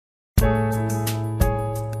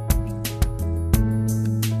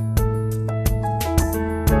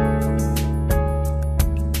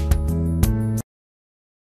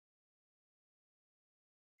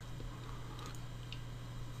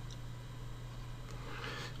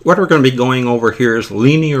what we're going to be going over here is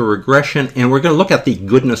linear regression, and we're going to look at the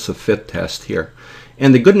goodness of fit test here.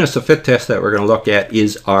 And the goodness of fit test that we're going to look at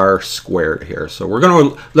is R squared here. So we're going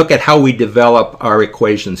to look at how we develop our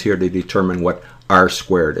equations here to determine what R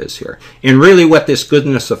squared is here. And really what this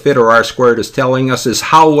goodness of fit, or R squared, is telling us is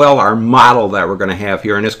how well our model that we're going to have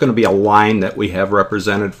here, and it's going to be a line that we have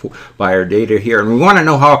represented by our data here, and we want to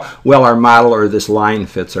know how well our model or this line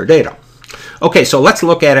fits our data. Okay, so let's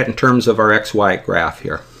look at it in terms of our XY graph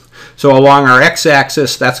here. So along our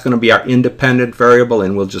x-axis, that's going to be our independent variable,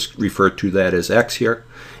 and we'll just refer to that as x here.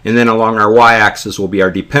 And then along our y-axis will be our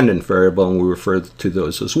dependent variable, and we refer to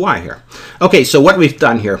those as y here. Okay, so what we've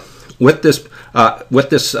done here with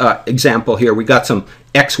this example here, we got some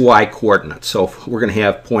xy coordinates. So we're going to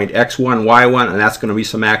have point x1, y1, and that's going to be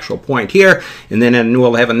some actual point here. And then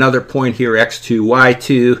we'll have another point here, x2,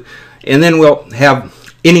 y2, and then we'll have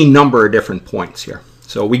any number of different points here.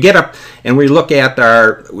 So we get up and we look at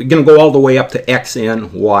we're going to go all the way up to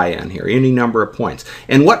xn, yn here, any number of points.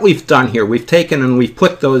 And what we've done here, we've taken and we've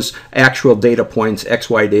put those actual data points,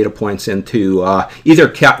 xy data points, into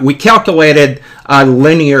we calculated a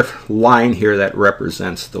linear line here that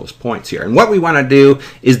represents those points here. And what we want to do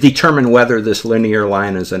is determine whether this linear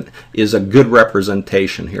line is a good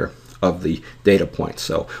representation here of the data points.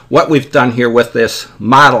 So what we've done here with this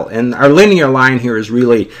model, and our linear line here is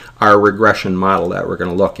really our regression model that we're going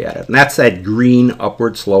to look at it, and that's that green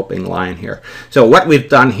upward sloping line here. So what we've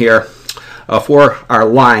done here for our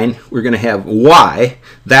line, we're going to have y,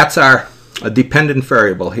 that's our dependent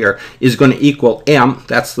variable here, is going to equal m,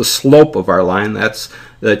 that's the slope of our line, that's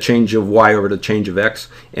the change of y over the change of x,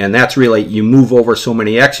 and that's really, you move over so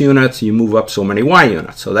many x units, you move up so many y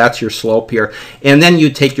units. So that's your slope here. And then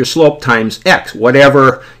you take your slope times x,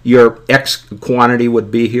 whatever your x quantity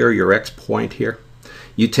would be here, your x point here.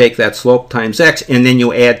 You take that slope times x, and then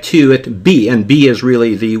you add to it b, and b is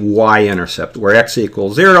really the y-intercept, where x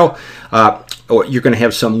equals 0. You're going to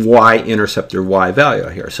have some y-intercept or y value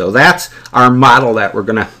here. So that's our model that we're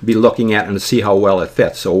going to be looking at and see how well it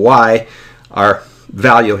fits. So y, our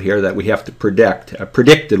value here that we have to predict,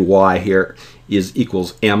 predicted y here is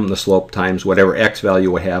equals m, the slope, times whatever x value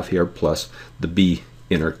we have here, plus the b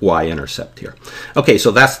y-intercept here. Okay,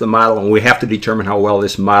 so that's the model, and we have to determine how well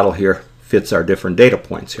this model here fits our different data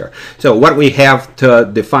points here. So what we have to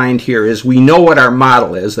define here is we know what our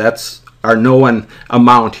model is. That's our known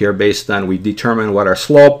amount here based on, we determine what our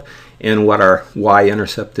slope and what our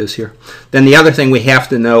y-intercept is here. Then the other thing we have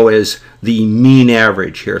to know is the mean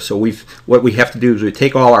average here. So what we have to do is we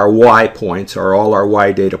take all our y points, or all our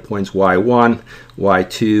y data points, y1,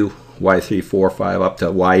 y2, y3, 4, 5, up to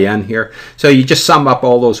yn here. So you just sum up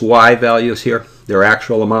all those y values here, their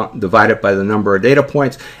actual amount, divided by the number of data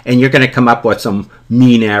points, and you're going to come up with some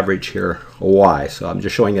mean average here, a y. So I'm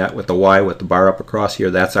just showing that with the y with the bar up across here.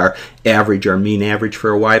 That's our average, our mean average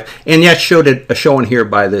for a y. And that's shown here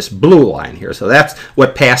by this blue line here. So that's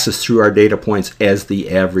what passes through our data points as the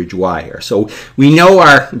average y here. So we know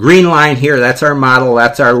our green line here, that's our model,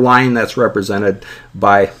 that's our line that's represented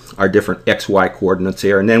by our different xy coordinates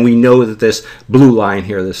here. And then we know that this blue line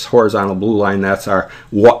here, this horizontal blue line, that's our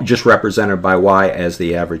just represented by y as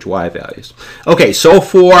the average y values. Okay, so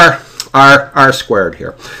for our R squared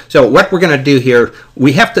here. So what we're going to do here,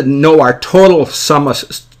 we have to know our total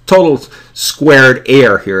squared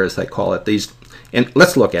error here, as they call it. And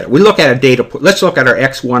let's look at it. We look at a data point. Let's look at our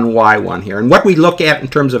x1, y1 here. And what we look at in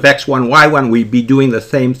terms of x1, y1, we'd be doing the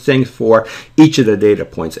same thing for each of the data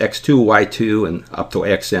points, x2, y2, and up to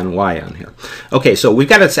xn, yn here. Okay, so we've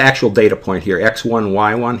got its actual data point here, x1,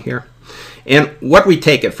 y1 here. And what we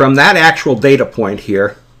take it from that actual data point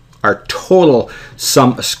here, our total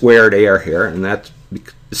sum squared error here, and that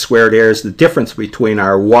squared error is the difference between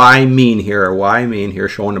our y mean here,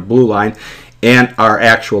 showing the blue line, and our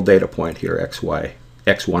actual data point here, x1,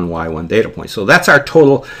 y1 data point. So that's our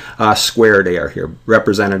total squared error here,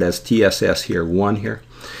 represented as TSS here, 1 here.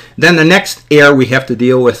 Then the next error we have to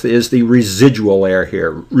deal with is the residual error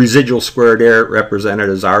here, residual squared error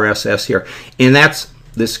represented as RSS here, and that's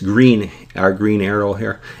this green, our green arrow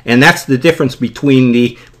here, and that's the difference between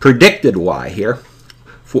the predicted y here.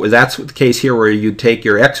 That's the case here where you take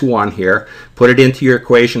your x1 here, put it into your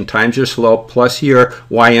equation, times your slope, plus your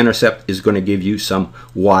y-intercept is going to give you some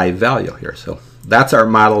y value here. So that's our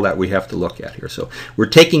model that we have to look at here. So we're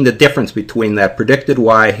taking the difference between that predicted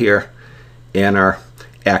y here and our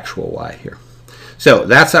actual y here. So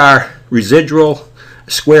that's our residual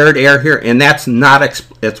squared error here, and that's not,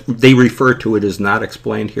 they refer to it as not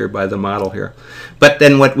explained here by the model here. But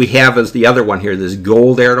then what we have is the other one here, this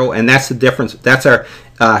gold arrow, and that's the difference. That's our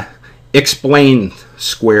explained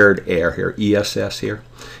squared error here, ESS here.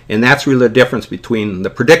 And that's really the difference between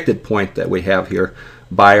the predicted point that we have here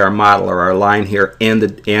by our model or our line here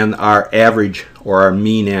and our average or our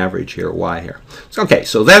mean average here, y here. Okay,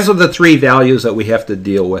 so those are the three values that we have to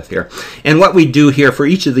deal with here. And what we do here for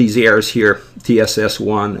each of these errors here,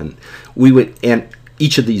 TSS1, and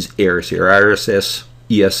each of these errors here, RSS,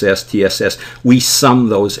 ESS, TSS, we sum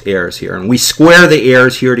those errors here. And we square the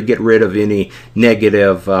errors here to get rid of any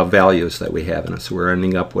negative values that we have in it. So we're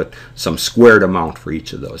ending up with some squared amount for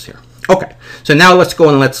each of those here. Okay, so now let's go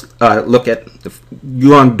and let's look at, you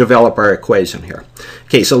want to develop our equation here.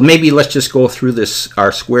 Okay, so maybe let's just go through this,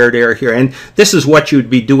 our squared error here. And this is what you'd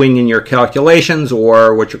be doing in your calculations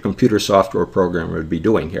or what your computer software programmer would be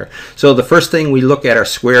doing here. So the first thing we look at our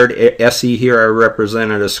squared SE here, I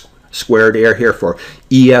represented as squared error here for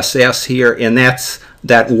ESS here, and that's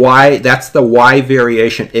the y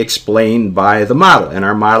variation explained by the model, and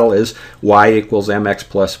our model is y equals mx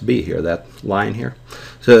plus b here, that line here.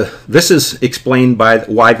 So this is explained by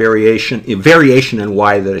y variation in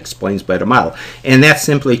y that explains by the model, and that's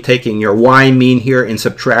simply taking your y mean here and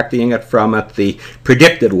subtracting it from it the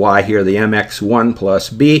predicted y here, the mx1 plus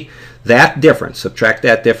b. That difference, subtract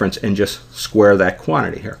that difference and just square that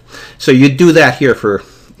quantity here. So you do that here for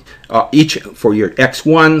for your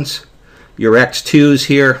x1s, your x2s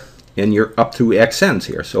here, and you're up through xn's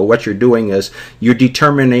here. So what you're doing is you're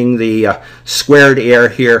determining the squared error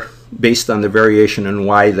here based on the variation in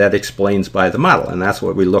y that explains by the model, and that's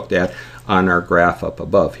what we looked at on our graph up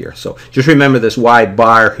above here. So just remember this y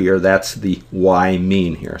bar here, that's the y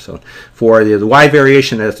mean here. So for the y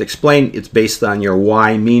variation that's explained, it's based on your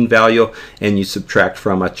y mean value, and you subtract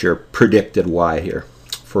from it your predicted y here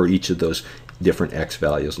for each of those different x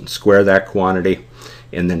values and square that quantity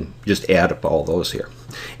and then just add up all those here.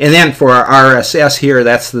 And then for our RSS here,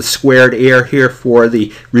 that's the squared error here for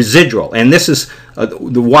the residual, and this is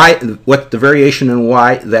the y, what the variation in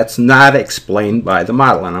y that's not explained by the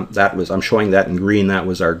model, and I'm showing that in green. That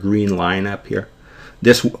was our green line up here.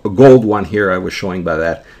 This gold one here I was showing by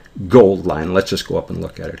that gold line. Let's just go up and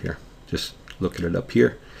look at it here. Just look at it up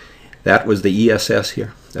here. That was the ESS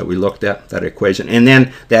here that we looked at, that equation. And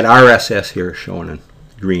then that RSS here is shown in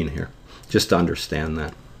green here, just to understand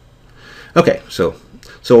that. Okay, so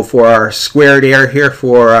for our squared error here,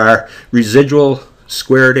 for our residual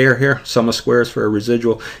squared error here, sum of squares for a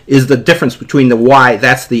residual, is the difference between the y,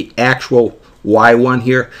 that's the actual y1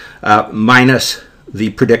 here, minus the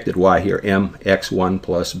predicted y here, mx1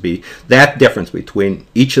 plus b. That difference between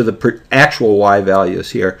each of the actual y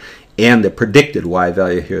values here and the predicted y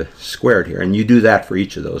value here squared here, and you do that for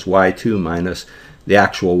each of those, y2 minus the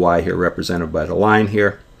actual y here represented by the line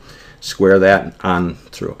here, square that on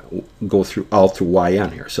through, go through all through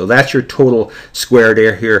yn here. So that's your total squared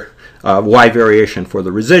error here, y variation for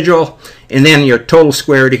the residual, and then your total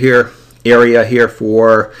squared here area here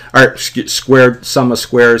for our squared sum of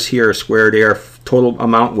squares here, squared error total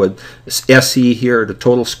amount with SE here, the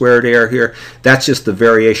total squared error here. That's just the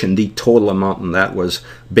variation, the total amount, and that was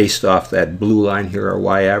based off that blue line here, our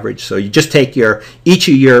y average. So you just take each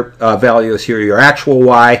of your values here, your actual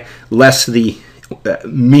y less the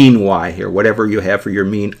mean y here, whatever you have for your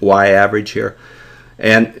mean y average here,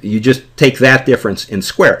 and you just take that difference and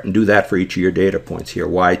square it and do that for each of your data points here,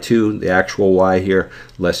 y2, the actual y here,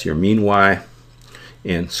 less your mean y,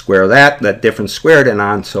 and square that difference squared, and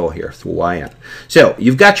on so here through yn. So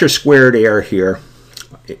you've got your squared error here.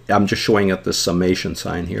 I'm just showing up the summation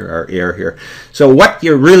sign here, our error here. So what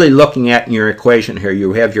you're really looking at in your equation here,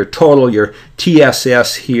 you have your total, your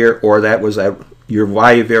TSS here, or that was your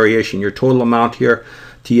y variation, your total amount here,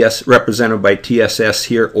 TS represented by TSS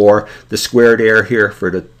here, or the squared error here for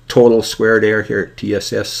the total squared error here,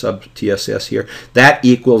 TSS sub TSS here. That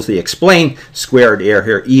equals the explained squared error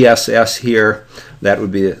here, ESS here. That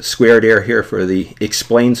would be the squared error here for the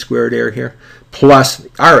explained squared error here, plus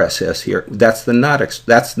RSS here. That's the not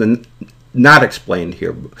explained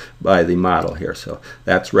here by the model here. So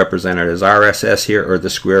that's represented as RSS here, or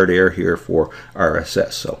the squared error here for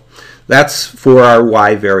RSS. So that's for our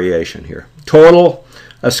y variation here. Total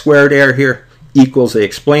squared error here equals the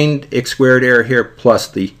explained squared error here plus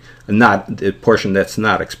the portion that's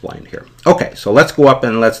not explained here. Okay, so let's go up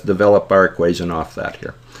and let's develop our equation off that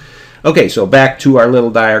here. Okay, so back to our little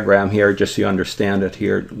diagram here, just so you understand it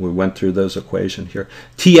here. We went through those equations here.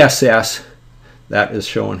 TSS, that is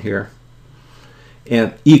shown here,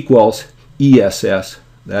 and equals ESS.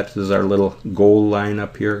 That is our little gold line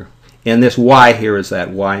up here. And this y here is that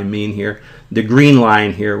y mean here. The green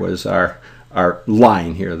line here was our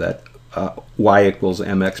line here, that y equals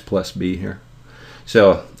mx plus b here.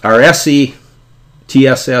 So our SE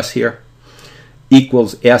TSS here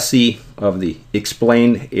equals SE of the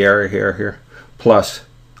explained error here plus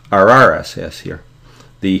our RSS here,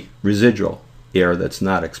 the residual error that's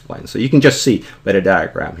not explained. So you can just see by the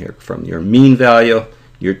diagram here, from your mean value,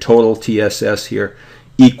 your total TSS here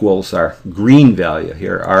equals our green value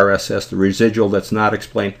here, RSS, the residual that's not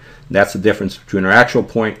explained. That's the difference between our actual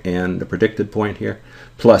point and the predicted point here,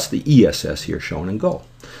 plus the ESS here shown in gold.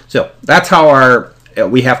 So that's how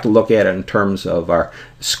we have to look at it in terms of our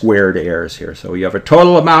squared errors here. So you have a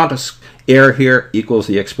total amount of error here equals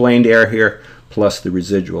the explained error here plus the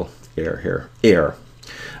residual error here.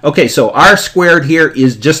 Okay, so R squared here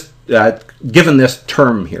is just given this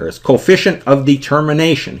term here. It's coefficient of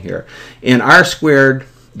determination here. And R squared,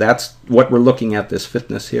 that's what we're looking at, this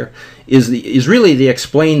fitness here, is really the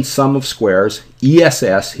explained sum of squares,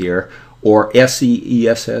 ESS here, or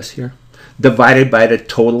SEESS here, divided by the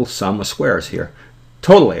total sum of squares here.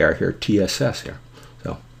 Total error here, TSS here.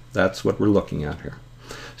 So that's what we're looking at here.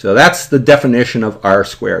 So that's the definition of R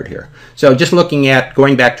squared here. So just looking at,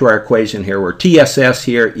 going back to our equation here, where TSS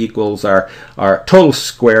here equals our total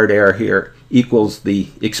squared error here equals the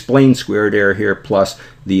explained squared error here plus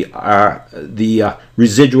the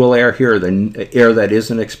residual error here, the error that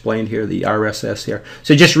isn't explained here, the RSS here.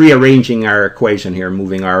 So just rearranging our equation here,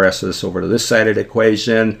 moving RSS over to this side of the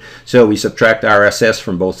equation. So we subtract RSS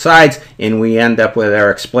from both sides, and we end up with our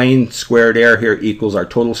explained squared error here equals our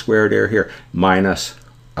total squared error here minus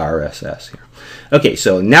RSS here. Okay,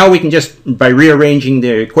 so now we can just, by rearranging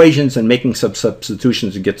the equations and making some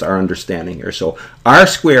substitutions, it gets our understanding here. So R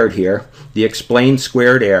squared here, the explained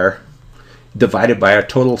squared error, divided by our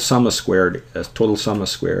total sum of squared, total sum of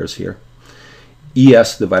squares here,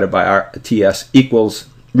 ES divided by TS equals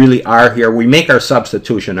really R here. We make our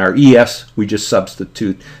substitution, our ES, we just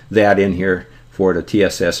substitute that in here for the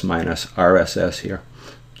TSS minus RSS here.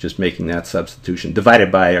 Just making that substitution,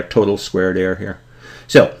 divided by our total squared error here.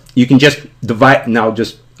 So you can just divide, now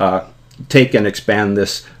just take and expand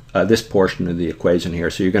this this portion of the equation here.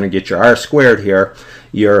 So you're going to get your R squared here,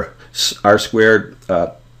 your R squared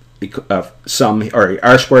sum, or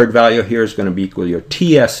R squared value here is going to be equal to your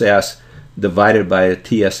TSS divided by a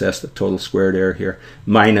TSS, the total squared error here,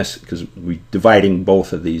 minus, because we're dividing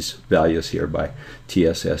both of these values here by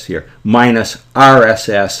TSS here, minus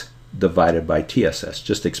RSS divided by TSS,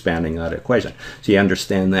 just expanding that equation. So you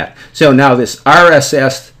understand that. So now this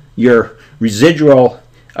RSS, your residual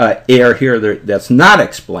error here that's not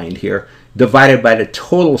explained here, divided by the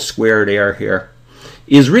total squared error here,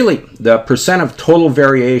 is really the percent of total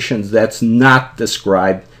variations that's not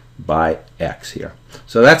described by X here.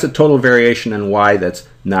 So that's a total variation in Y that's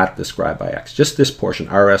not described by X. Just this portion,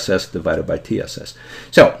 RSS divided by TSS.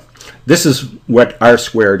 So this is what R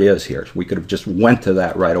squared is here. We could have just went to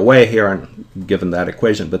that right away here and given that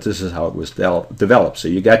equation, but this is how it was developed. So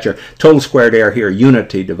you got your total squared error here,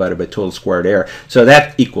 unity divided by total squared error. So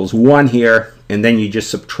that equals 1 here, and then you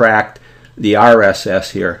just subtract the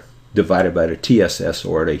RSS here divided by the TSS,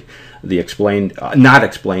 or the explained, not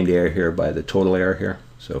explained error here by the total error here.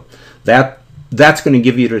 So that's going to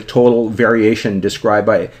give you the total variation described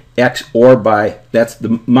by X, or by, that's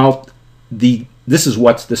the amount, this is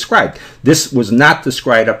what's described. This was not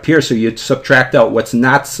described up here, so you'd subtract out what's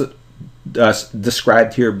not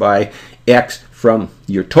described here by X from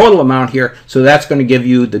your total amount here. So that's going to give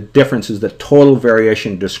you the differences, the total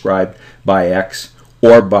variation described by X,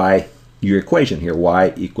 or by your equation here,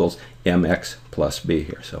 Y equals mx plus b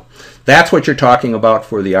here. So that's what you're talking about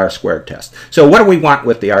for the R squared test. So what do we want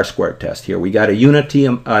with the R squared test here? We got a unity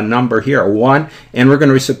number here, a 1, and we're going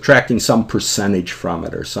to be subtracting some percentage from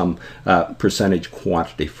it, or some percentage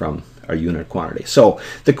quantity from our unit quantity. So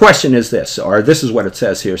the question is this, or this is what it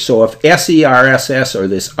says here. So if SERSS, or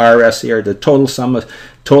this RS here, the total sum of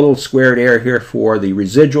total squared error here for the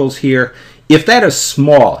residuals here, if that is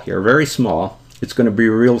small here, very small, it's going to be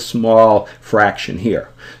a real small fraction here.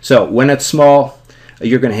 So when it's small,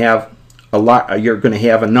 you're going to have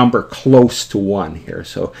a number close to 1 here.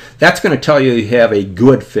 So that's going to tell you you have a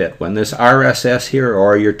good fit. When this RSS here,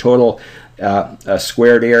 or your total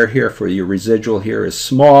squared error here for your residual here, is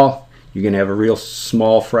small, you're going to have a real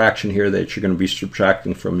small fraction here that you're going to be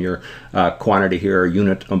subtracting from your quantity here, or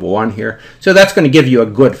unit number 1 here. So that's going to give you a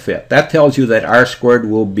good fit. That tells you that R squared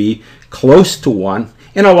will be close to 1.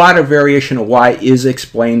 And a lot of variation of Y is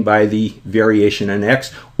explained by the variation in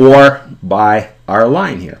X, or by our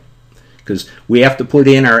line here, because we have to put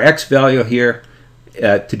in our X value here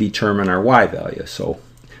to determine our Y value. So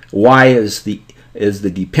Y is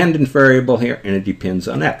the dependent variable here, and it depends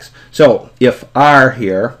on X. So if R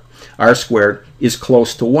here, R squared, is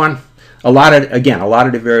close to 1, a lot of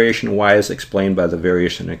the variation in Y is explained by the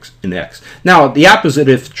variation in X. Now, the opposite,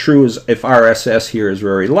 if true, is if RSS here is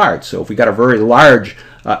very large. So if we got a very large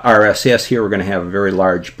RSS here, we're going to have a very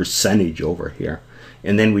large percentage over here.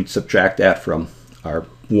 And then we'd subtract that from our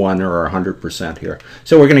 1 or our 100% here.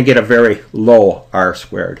 So we're going to get a very low R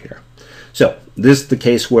squared here. So this is the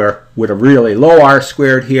case where with a really low R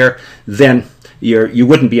squared here, then you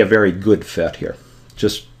wouldn't be a very good fit here,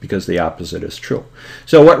 just because the opposite is true.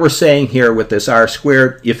 So what we're saying here with this R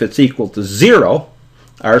squared, if it's equal to 0,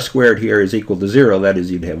 R squared here is equal to 0, that is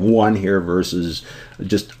you'd have 1 here versus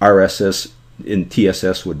just RSS in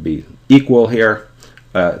TSS would be equal here.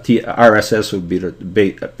 RSS would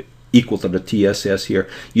be equal to the TSS here.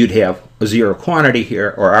 You'd have a 0 quantity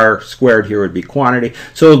here, or R squared here would be quantity.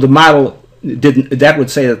 So the model that would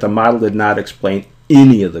say that the model did not explain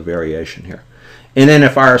any of the variation here. And then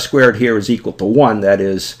if R squared here is equal to 1, that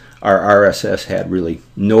is our RSS had really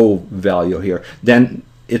no value here, then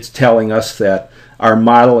it's telling us that our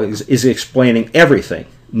model is explaining everything.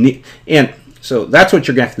 And so that's what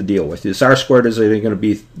you're going to have to deal with. This R squared is going to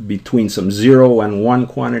be between some 0 and 1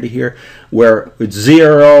 quantity here, where it's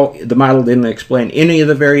 0, the model didn't explain any of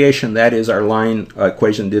the variation. That is, our line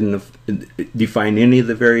equation didn't define any of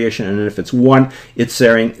the variation. And if it's 1,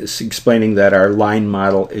 it's explaining that our line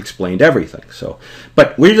model explained everything. So,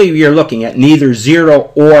 but really you're looking at neither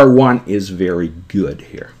 0 or 1 is very good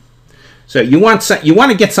here. So you want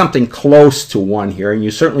to get something close to 1 here, and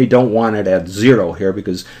you certainly don't want it at 0 here,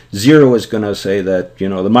 because 0 is going to say that, you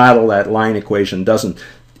know, the model, that line equation doesn't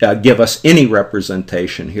give us any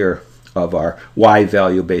representation here of our y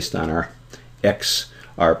value based on our x,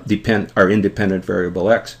 our independent variable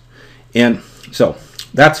x. And so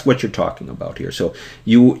that's what you're talking about here. So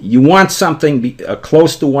you want something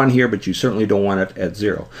close to 1 here, but you certainly don't want it at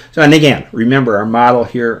 0. So, and again, remember our model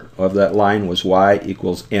here of that line was y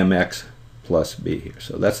equals mx plus b here.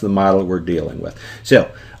 So that's the model we're dealing with.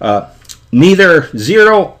 So neither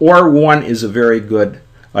 0 or 1 is a very good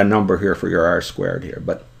number here for your R squared here.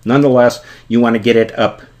 But nonetheless, you want to get it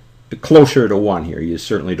up closer to 1 here. You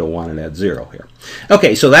certainly don't want it at 0 here.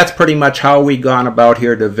 Okay, so that's pretty much how we gone about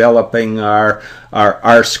here developing our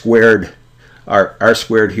R squared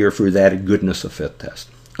here through that goodness of fit test.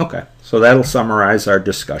 Okay, so that'll summarize our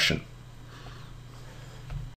discussion.